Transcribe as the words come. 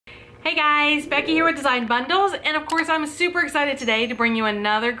Hey guys, Becky here with Design Bundles, and of course I'm super excited today to bring you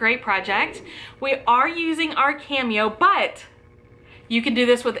another great project. We are using our Cameo, but you can do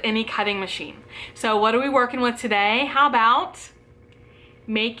this with any cutting machine. So what are we working with today? How about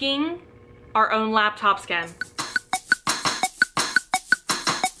making our own laptop skin?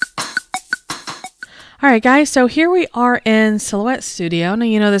 All right, guys, so here we are in Silhouette Studio. Now,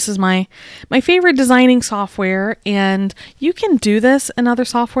 you know, this is my favorite designing software, and you can do this in other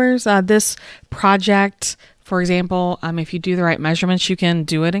softwares. This project, for example, if you do the right measurements, you can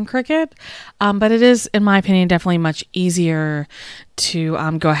do it in Cricut, but it is, in my opinion, definitely much easier to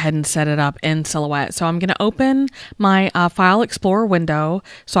go ahead and set it up in Silhouette. So I'm going to open my File Explorer window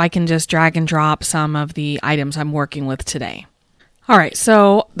so I can just drag and drop some of the items I'm working with today. All right,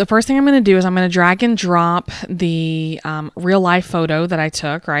 so the first thing I'm going to do is I'm going to drag and drop the real life photo that I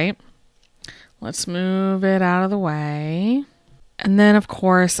took, right? Let's move it out of the way. And then, of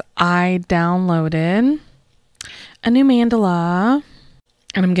course, I downloaded a new mandala,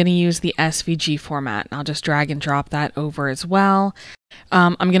 and I'm going to use the SVG format. I'll just drag and drop that over as well.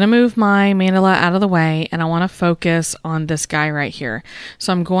 I'm going to move my mandala out of the way, and I want to focus on this guy right here.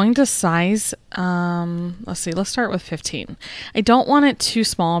 So I'm going to size, let's start with 15. I don't want it too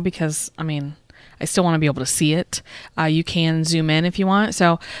small because, I still want to be able to see it. You can zoom in if you want.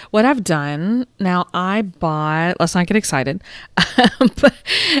 So what I've done, now I bought, let's not get excited.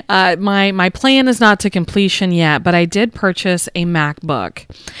 My plan is not to completion yet, but I did purchase a MacBook.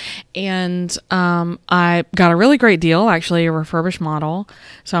 And I got a really great deal, actually a refurbished model.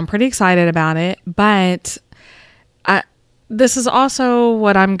 So I'm pretty excited about it. But this is also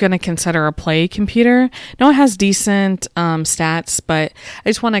what I'm going to consider a play computer. Now it has decent stats, but I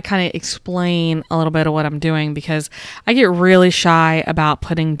just want to kind of explain a little bit of what I'm doing because I get really shy about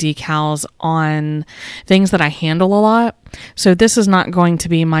putting decals on things that I handle a lot. So this is not going to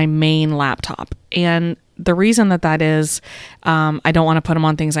be my main laptop. And the reason that is, I don't want to put them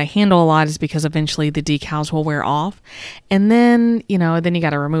on things I handle a lot is because eventually the decals will wear off. And then, then you got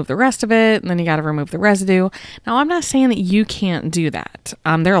to remove the rest of it, and then you got to remove the residue. Now, I'm not saying that you can't do that.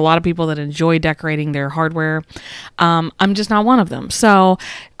 There are a lot of people that enjoy decorating their hardware. I'm just not one of them. So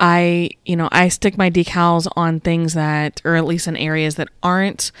I stick my decals on things that, or at least in areas that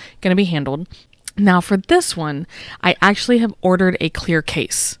aren't going to be handled. Now for this one, I actually have ordered a clear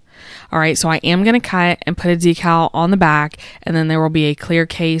case. All right, so I am going to cut and put a decal on the back, and then there will be a clear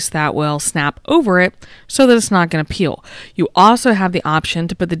case that will snap over it so that it's not going to peel. You also have the option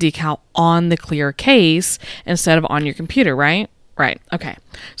to put the decal on the clear case instead of on your computer, right? Right, okay.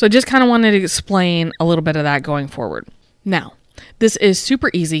 So I just kind of wanted to explain a little bit of that going forward. Now, this is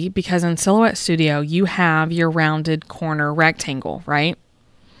super easy because in Silhouette Studio, you have your rounded corner rectangle, right?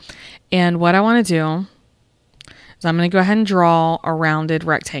 And what I want to do is I'm going to go ahead and draw a rounded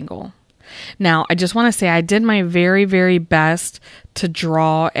rectangle. Now, I just want to say I did my very, very best to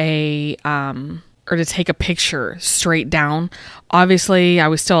draw or to take a picture straight down. Obviously, I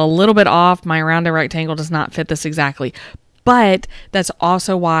was still a little bit off. My rounded rectangle does not fit this exactly. But that's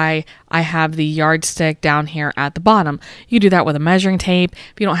also why I have the yardstick down here at the bottom. You do that with a measuring tape.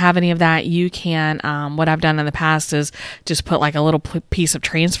 If you don't have any of that, you can, what I've done in the past is just put like a little piece of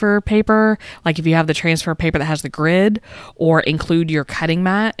transfer paper. Like if you have the transfer paper that has the grid, or include your cutting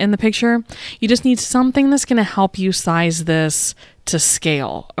mat in the picture. You just need something that's going to help you size this to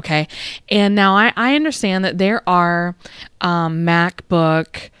scale. Okay. And now I understand that there are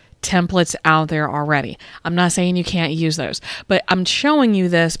MacBook templates out there already. I'm not saying you can't use those, but I'm showing you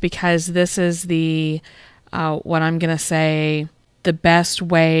this because this is the what I'm gonna say the best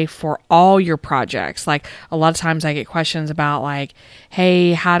way for all your projects. Like a lot of times I get questions about like,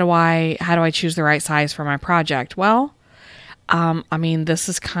 hey, how do I choose the right size for my project? Well, this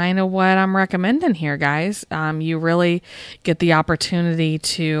is kind of what I'm recommending here, guys. You really get the opportunity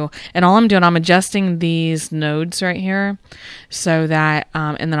to, and all I'm doing, I'm adjusting these nodes right here so that,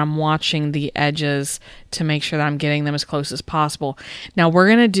 and then I'm watching the edges to make sure that I'm getting them as close as possible. Now we're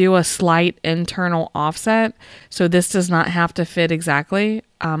going to do a slight internal offset. So this does not have to fit exactly,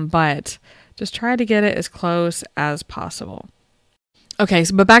 but just try to get it as close as possible. Okay,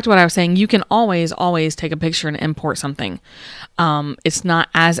 but back to what I was saying, you can always take a picture and import something. It's not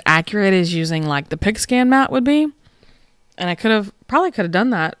as accurate as using like the PicScan mat would be. And I probably could have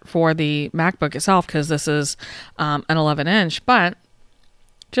done that for the MacBook itself because this is an 11-inch, but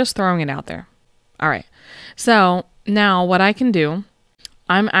just throwing it out there. All right, so now what I can do,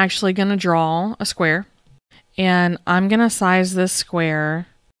 I'm actually going to draw a square, and I'm going to size this square,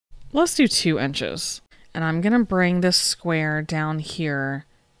 let's do 2 inches. And I'm going to bring this square down here,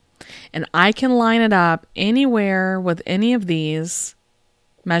 and I can line it up anywhere with any of these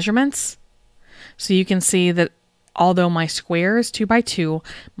measurements. So you can see that although my square is 2 by 2,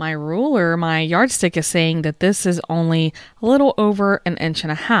 my ruler, my yardstick is saying that this is only a little over 1.5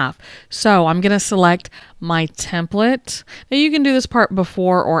 inches. So I'm going to select my template. Now you can do this part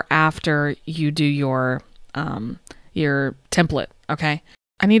before or after you do your template, okay?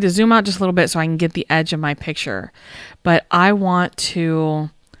 I need to zoom out just a little bit so I can get the edge of my picture. But I want to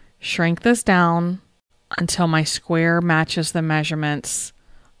shrink this down until my square matches the measurements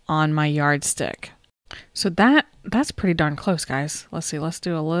on my yardstick. So that's pretty darn close, guys. Let's see, let's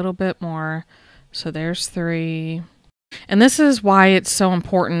do a little bit more. So there's 3. And this is why it's so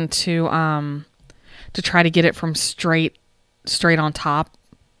important to try to get it from straight on top.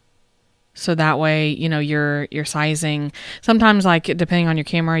 So that way, you know, your sizing, sometimes like depending on your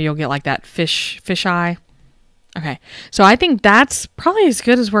camera, you'll get like that fish eye. Okay, so I think that's probably as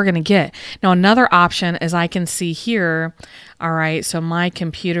good as we're going to get. Now, another option is I can see here, all right, so my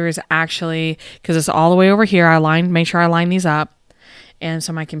computer is actually, because it's all the way over here, made sure I line these up. And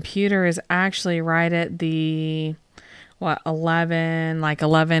so my computer is actually right at the, 11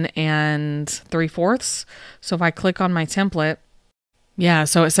 and 3/4. So if I click on my template, yeah,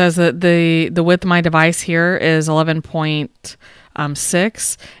 so it says that the width of my device here is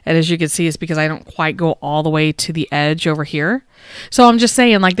 11.6. And as you can see, it's because I don't quite go all the way to the edge over here. So I'm just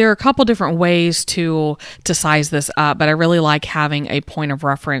saying, like, there are a couple different ways to size this up, but I really like having a point of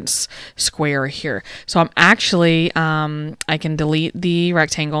reference square here. So I'm actually, I can delete the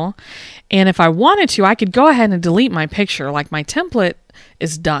rectangle. And if I wanted to, I could go ahead and delete my picture. Like, my template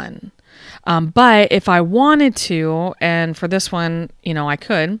is done. But if I wanted to, and for this one, you know, I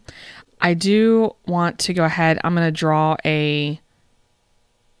do want to go ahead. I'm going to draw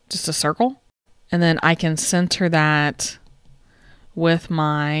just a circle, and then I can center that with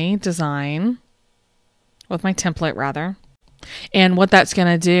my design, with my template rather. And what that's going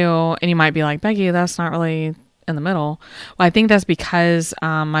to do, and you might be like, Becky, that's not really in the middle. Well, I think that's because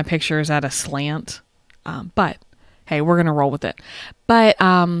my picture is at a slant. But hey, we're going to roll with it. But,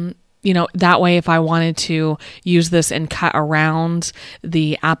 you know, that way, if I wanted to use this and cut around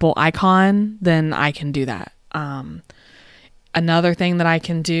the Apple icon, then I can do that. Another thing that I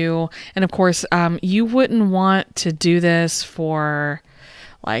can do, and of course, you wouldn't want to do this for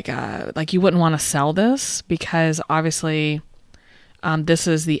like you wouldn't want to sell this, because obviously this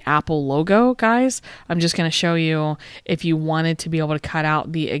is the Apple logo, guys. I'm just going to show you, if you wanted to be able to cut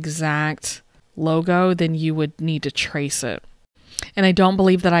out the exact logo, then you would need to trace it. And I don't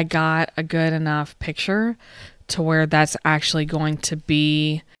believe that I got a good enough picture to where that's actually going to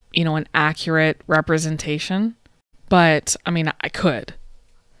be, you know, an accurate representation. But I mean, I could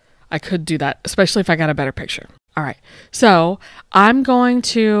do that, especially if I got a better picture. All right. So I'm going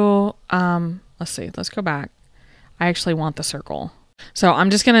to, let's see, let's go back. I actually want the circle. So I'm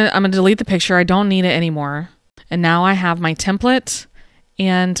going to delete the picture. I don't need it anymore. And now I have my template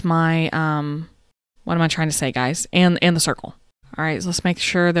and my, what am I trying to say, guys? And the circle. All right, so let's make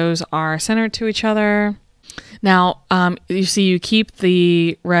sure those are centered to each other. Now, you see you keep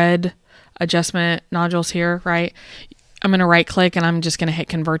the red adjustment nodules here, right? I'm going to right click and I'm just going to hit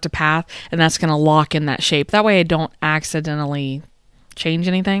convert to path, and that's going to lock in that shape. That way I don't accidentally change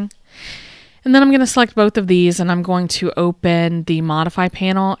anything. And then I'm going to select both of these, and I'm going to open the modify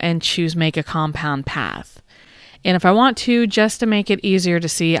panel and choose make a compound path. And if I want to, just to make it easier to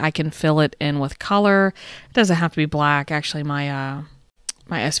see, I can fill it in with color. It doesn't have to be black. Actually, my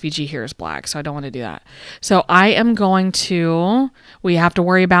SVG here is black, so I don't want to do that. So I am going to, we have to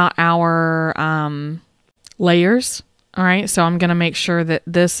worry about our layers. All right, so I'm going to make sure that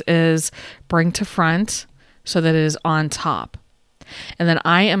this is bring to front so that it is on top. And then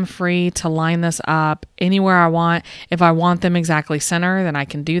I am free to line this up anywhere I want. If I want them exactly center, then I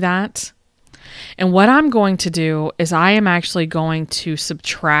can do that. And what I'm going to do is I am actually going to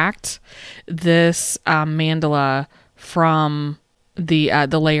subtract this mandala from the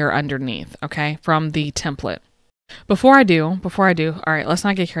layer underneath, okay, from the template. Before I do, all right, let's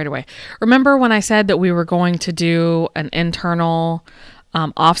not get carried away. Remember when I said that we were going to do an internal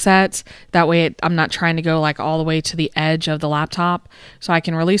offset? That way I'm not trying to go like all the way to the edge of the laptop. So I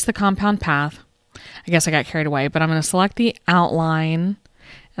can release the compound path. I guess I got carried away, but I'm going to select the outline,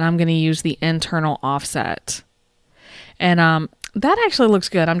 and I'm going to use the internal offset. And that actually looks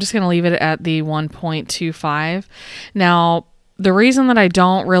good. I'm just going to leave it at the 1.25. Now, the reason that I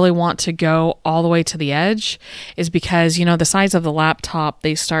don't really want to go all the way to the edge is because, you know, the sides of the laptop,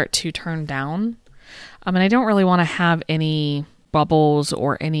 they start to turn down. And I don't really want to have any bubbles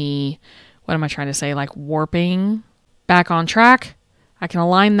or any, what am I trying to say, like warping. Back on track. I can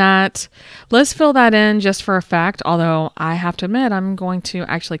align that. Let's fill that in just for effect, although I have to admit I'm going to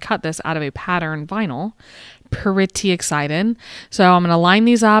actually cut this out of a pattern vinyl. Pretty excited. So I'm going to line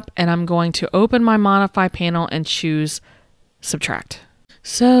these up and I'm going to open my modify panel and choose subtract.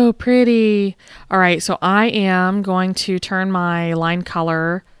 So pretty. All right, so I am going to turn my line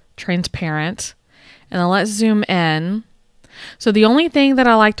color transparent and then let's zoom in. So the only thing that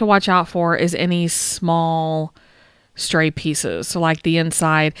I like to watch out for is any small stray pieces. So like the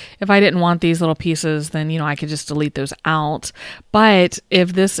inside, if I didn't want these little pieces, then, you know, I could just delete those out. But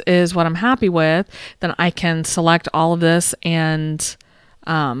if this is what I'm happy with, then I can select all of this and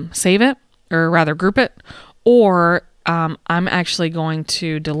save it, or rather group it, or I'm actually going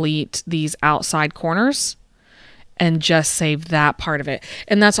to delete these outside corners and just save that part of it.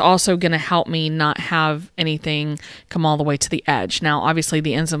 And that's also going to help me not have anything come all the way to the edge. Now, obviously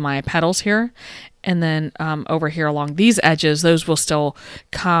the ends of my petals here, and then over here along these edges, those will still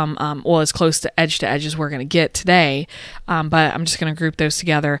come, well, as close to edge as we're going to get today. But I'm just going to group those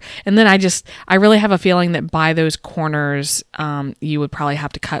together. And then I really have a feeling that by those corners, you would probably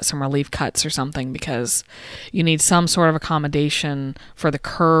have to cut some relief cuts or something, because you need some sort of accommodation for the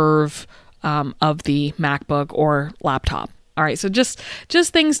curve of the MacBook or laptop. All right, so just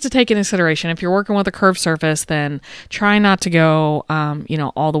things to take into consideration. If you're working with a curved surface, then try not to go, you know,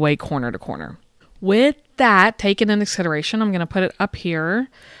 all the way corner to corner. With that taken into consideration, I'm going to put it up here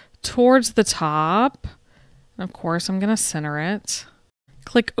towards the top. And of course, I'm going to center it.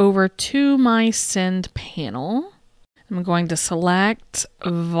 Click over to my send panel. I'm going to select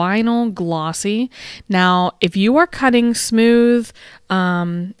vinyl glossy. Now, if you are cutting smooth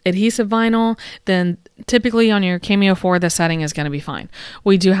adhesive vinyl, then typically on your Cameo 4, the setting is going to be fine.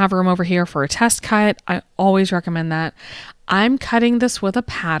 We do have room over here for a test cut. I always recommend that. I'm cutting this with a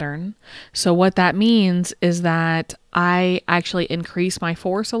pattern. So what that means is that I actually increase my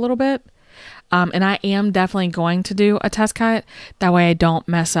force a little bit. And I am definitely going to do a test cut. That way I don't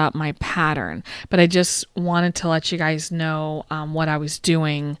mess up my pattern. But I just wanted to let you guys know what I was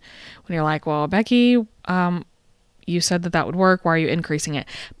doing when you're like, well, Becky, you said that would work. Why are you increasing it?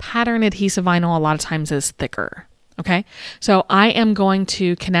 Pattern adhesive vinyl a lot of times is thicker. Okay, so I am going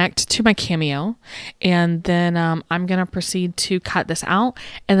to connect to my Cameo, and then I'm going to proceed to cut this out,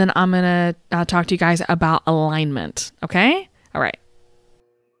 and then I'm going to talk to you guys about alignment. Okay, all right.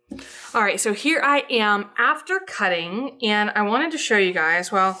 All right, so here I am after cutting, and I wanted to show you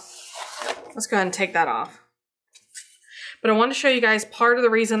guys, well, let's go ahead and take that off. But I want to show you guys part of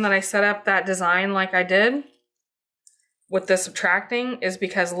the reason that I set up that design like I did with the subtracting is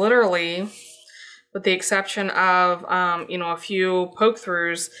because literally, with the exception of, you know, a few poke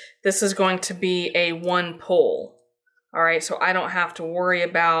throughs, this is going to be a one pull. All right, so I don't have to worry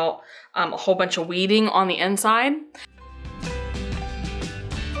about a whole bunch of weeding on the inside.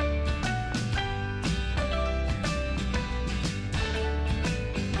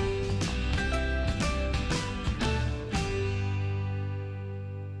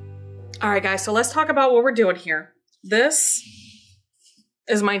 All right, guys, so let's talk about what we're doing here. This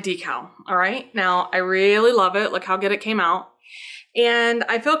is my decal, all right? Now, I really love it. Look how good it came out. And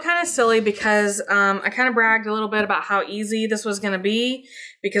I feel kind of silly because I kind of bragged a little bit about how easy this was going to be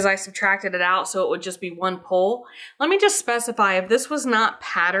because I subtracted it out so it would just be one pull. Let me just specify, if this was not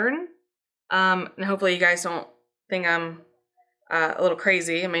pattern, and hopefully you guys don't think I'm a little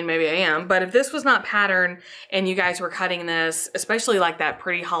crazy. I mean, maybe I am, but if this was not pattern and you guys were cutting this, especially like that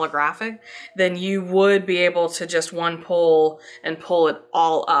pretty holographic, then you would be able to just one pull and pull it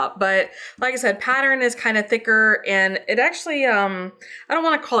all up. But like I said, pattern is kind of thicker, and it actually, I don't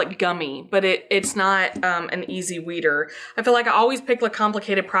want to call it gummy, but it's not an easy weeder. I feel like I always pick like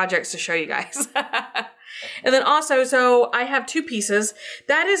complicated projects to show you guys. And then also, so I have two pieces.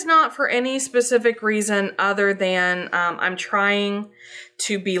 That is not for any specific reason other than I'm trying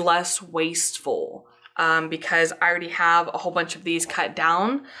to be less wasteful because I already have a whole bunch of these cut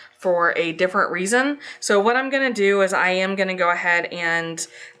down for a different reason. So what I'm going to do is I am going to go ahead and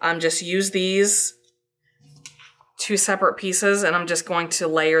just use these two separate pieces, and I'm just going to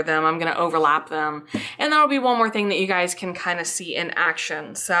layer them. I'm going to overlap them. And that'll be one more thing that you guys can kind of see in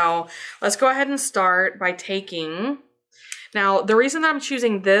action. So let's go ahead and start by taking, now the reason that I'm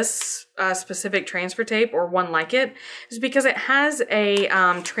choosing this specific transfer tape or one like it is because it has a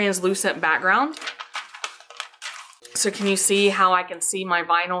translucent background. So can you see how I can see my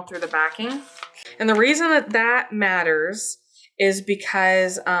vinyl through the backing? And the reason that that matters is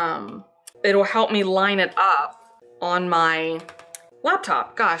because it'll help me line it up on my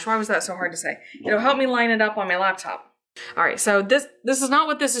laptop. Gosh, why was that so hard to say? It'll help me line it up on my laptop. All right, so this is not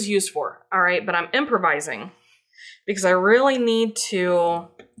what this is used for, all right, but I'm improvising because I really need to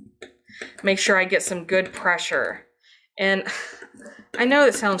make sure I get some good pressure. And I know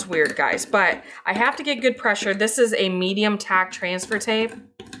that sounds weird, guys, but I have to get good pressure. This is a medium tack transfer tape.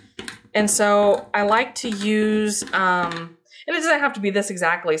 And so I like to use, and it doesn't have to be this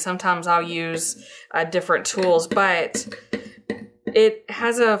exactly. Sometimes I'll use different tools, but it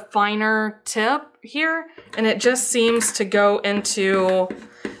has a finer tip here, and it just seems to go into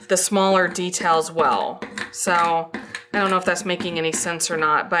the smaller details well. So I don't know if that's making any sense or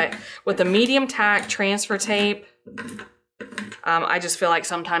not, but with the medium tack transfer tape, I just feel like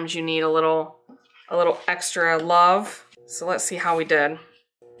sometimes you need a little extra love. So let's see how we did.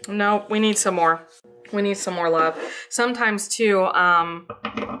 No, we need some more. We need some more love. Sometimes too,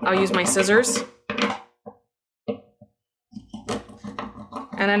 I'll use my scissors.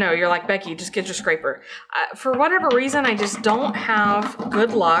 And I know you're like, Becky, just get your scraper. For whatever reason, I just don't have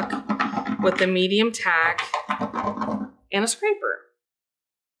good luck with the medium tack and a scraper.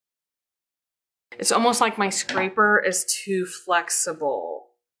 It's almost like my scraper is too flexible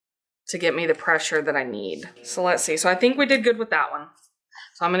to get me the pressure that I need. So let's see. So I think we did good with that one.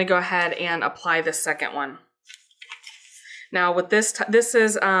 So I'm going to go ahead and apply the second one. Now with this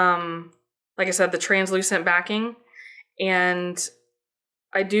is, like I said, the translucent backing. And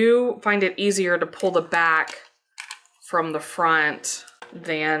I do find it easier to pull the back from the front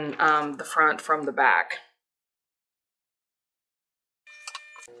than the front from the back.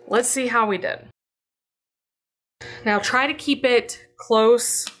 Let's see how we did. Now try to keep it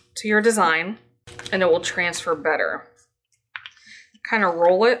close to your design and it will transfer better. Kind of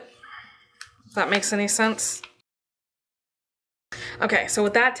roll it, if that makes any sense. Okay, so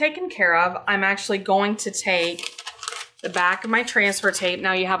with that taken care of, I'm actually going to take the back of my transfer tape.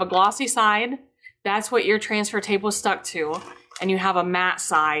 Now you have a glossy side, that's what your transfer tape was stuck to, and you have a matte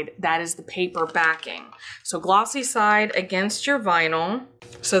side, that is the paper backing. So glossy side against your vinyl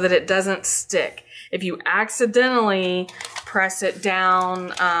so that it doesn't stick. If you accidentally press it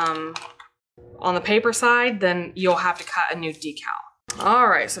down on the paper side, then you'll have to cut a new decal. All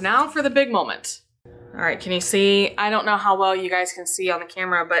right, so now for the big moment. All right, can you see? I don't know how well you guys can see on the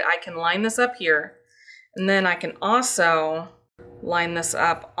camera, but I can line this up here. And then I can also line this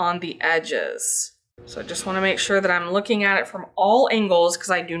up on the edges. So I just want to make sure that I'm looking at it from all angles because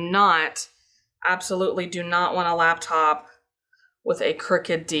I do not, absolutely do not want a laptop with a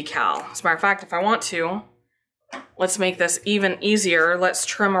crooked decal. As a matter of fact, if I want to, let's make this even easier. Let's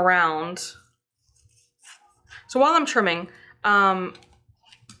trim around. So while I'm trimming,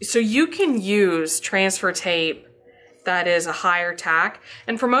 so you can use transfer tape that is a higher tack.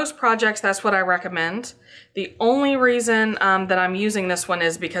 And for most projects, that's what I recommend. The only reason that I'm using this one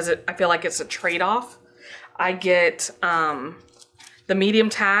is because I feel like it's a trade-off. I get the medium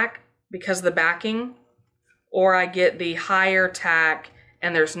tack because of the backing, or I get the higher tack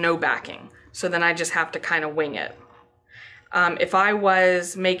and there's no backing. So then I just have to kind of wing it. If I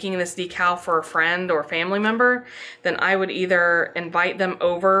was making this decal for a friend or family member, then I would either invite them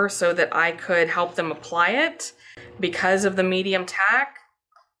over so that I could help them apply it because of the medium tack,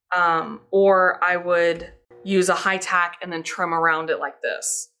 or I would use a high tack and then trim around it like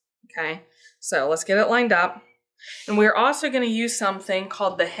this. Okay, so let's get it lined up. And we're also going to use something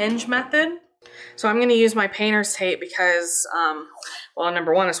called the hinge method. So I'm going to use my painter's tape because, well,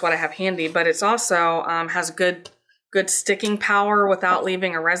 number one, it's what I have handy, but it's also has good sticking power without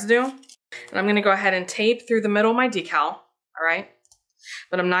leaving a residue. And I'm going to go ahead and tape through the middle of my decal, all right?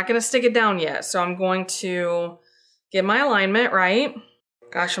 But I'm not going to stick it down yet, so I'm going to get my alignment right.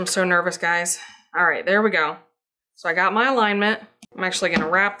 Gosh, I'm so nervous, guys. All right, there we go. So I got my alignment. I'm actually going to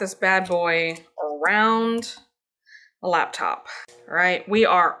wrap this bad boy around a laptop. All right, we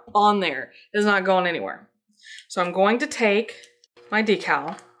are on there. It's not going anywhere. So I'm going to take my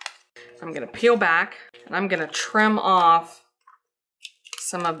decal. I'm going to peel back and I'm going to trim off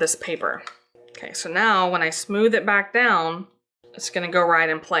some of this paper. Okay, so now when I smooth it back down, it's going to go right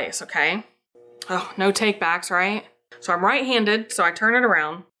in place, okay? Oh, no take backs, right? So I'm right-handed, so I turn it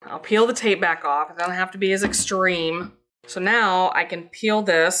around. I'll peel the tape back off. It doesn't have to be as extreme. So now I can peel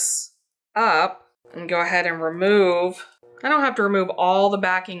this up and go ahead and remove. I don't have to remove all the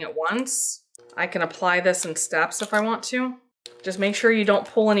backing at once. I can apply this in steps if I want to. Just make sure you don't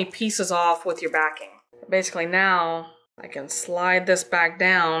pull any pieces off with your backing. Basically now I can slide this back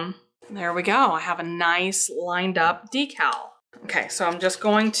down. There we go. I have a nice lined up decal. Okay, so I'm just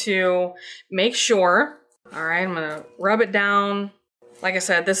going to make sure. All right, I'm gonna rub it down. Like I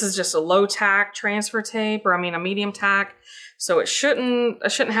said, this is just a low tack transfer tape, or I mean a medium tack. So I shouldn't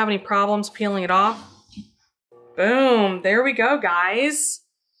have any problems peeling it off. Boom, there we go, guys.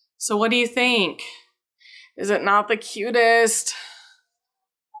 So what do you think? Is it not the cutest?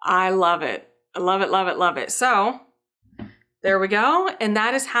 I love it. I love it, love it, love it. So there we go. And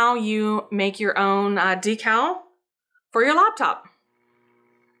that is how you make your own decal for your laptop.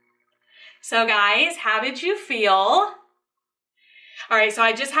 So guys, how did you feel? All right, so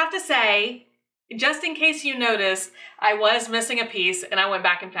I just have to say, just in case you noticed, I was missing a piece and I went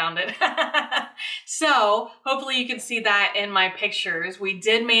back and found it. So hopefully you can see that in my pictures. We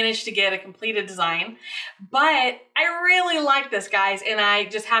did manage to get a completed design, but I really like this, guys, and I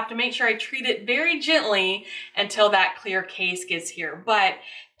just have to make sure I treat it very gently until that clear case gets here. But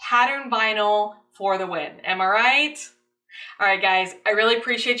pattern vinyl for the win. Am I right? All right, guys, I really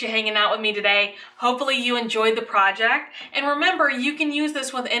appreciate you hanging out with me today. Hopefully you enjoyed the project. And remember, you can use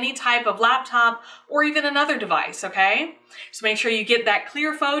this with any type of laptop or even another device, okay? So make sure you get that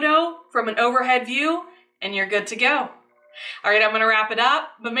clear photo from an overhead view and you're good to go. All right, I'm gonna wrap it up,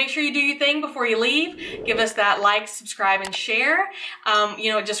 but make sure you do your thing before you leave. Give us that like, subscribe, and share.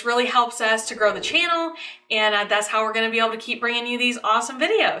 You know, it just really helps us to grow the channel, and that's how we're gonna be able to keep bringing you these awesome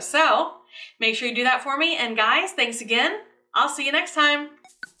videos. So make sure you do that for me. And guys, thanks again. I'll see you next time.